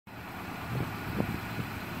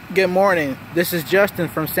Good morning. This is Justin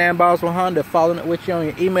from San Boswell Honda, following up with you on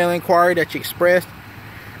your email inquiry that you expressed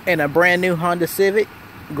in a brand new Honda Civic.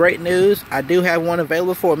 Great news, I do have one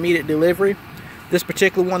available for immediate delivery. This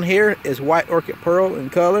particular one here is white orchid pearl in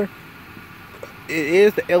color. It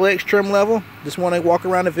is the LX trim level. Just want to walk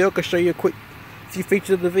around the vehicle, show you a quick few features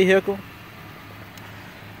of the vehicle.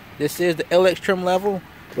 This is the LX trim level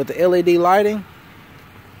with the LED lighting.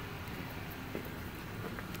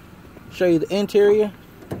 Show you the interior.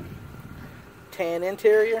 Tan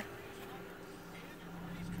interior.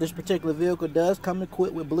 This particular vehicle does come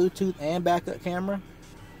equipped with Bluetooth and backup camera.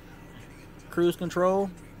 Cruise control,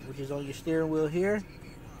 which is on your steering wheel here.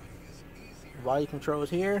 Volume controls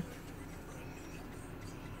here.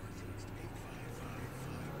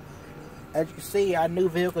 As you can see, our new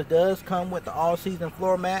vehicle does come with the all-season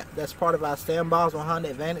floor mat. That's part of our San Boswell Honda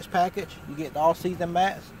Advantage package. You get the all-season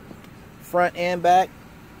mats, front and back,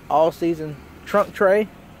 all-season trunk tray,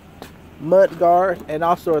 mud guard, and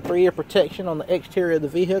also a 3-year protection on the exterior of the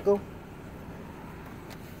vehicle.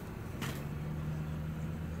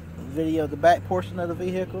 Video of the back portion of the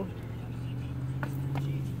vehicle.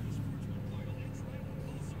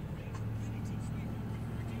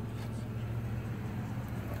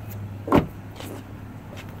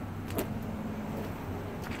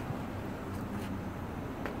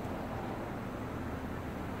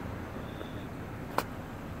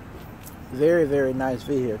 Very, very nice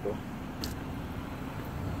vehicle.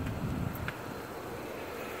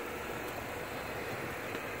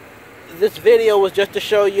 This video was just to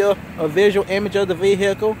show you a visual image of the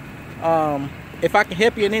vehicle. If I can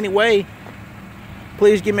help you in any way,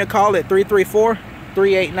 please give me a call at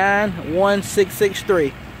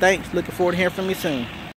 334-389-1663. Thanks. Looking forward to hearing from you soon.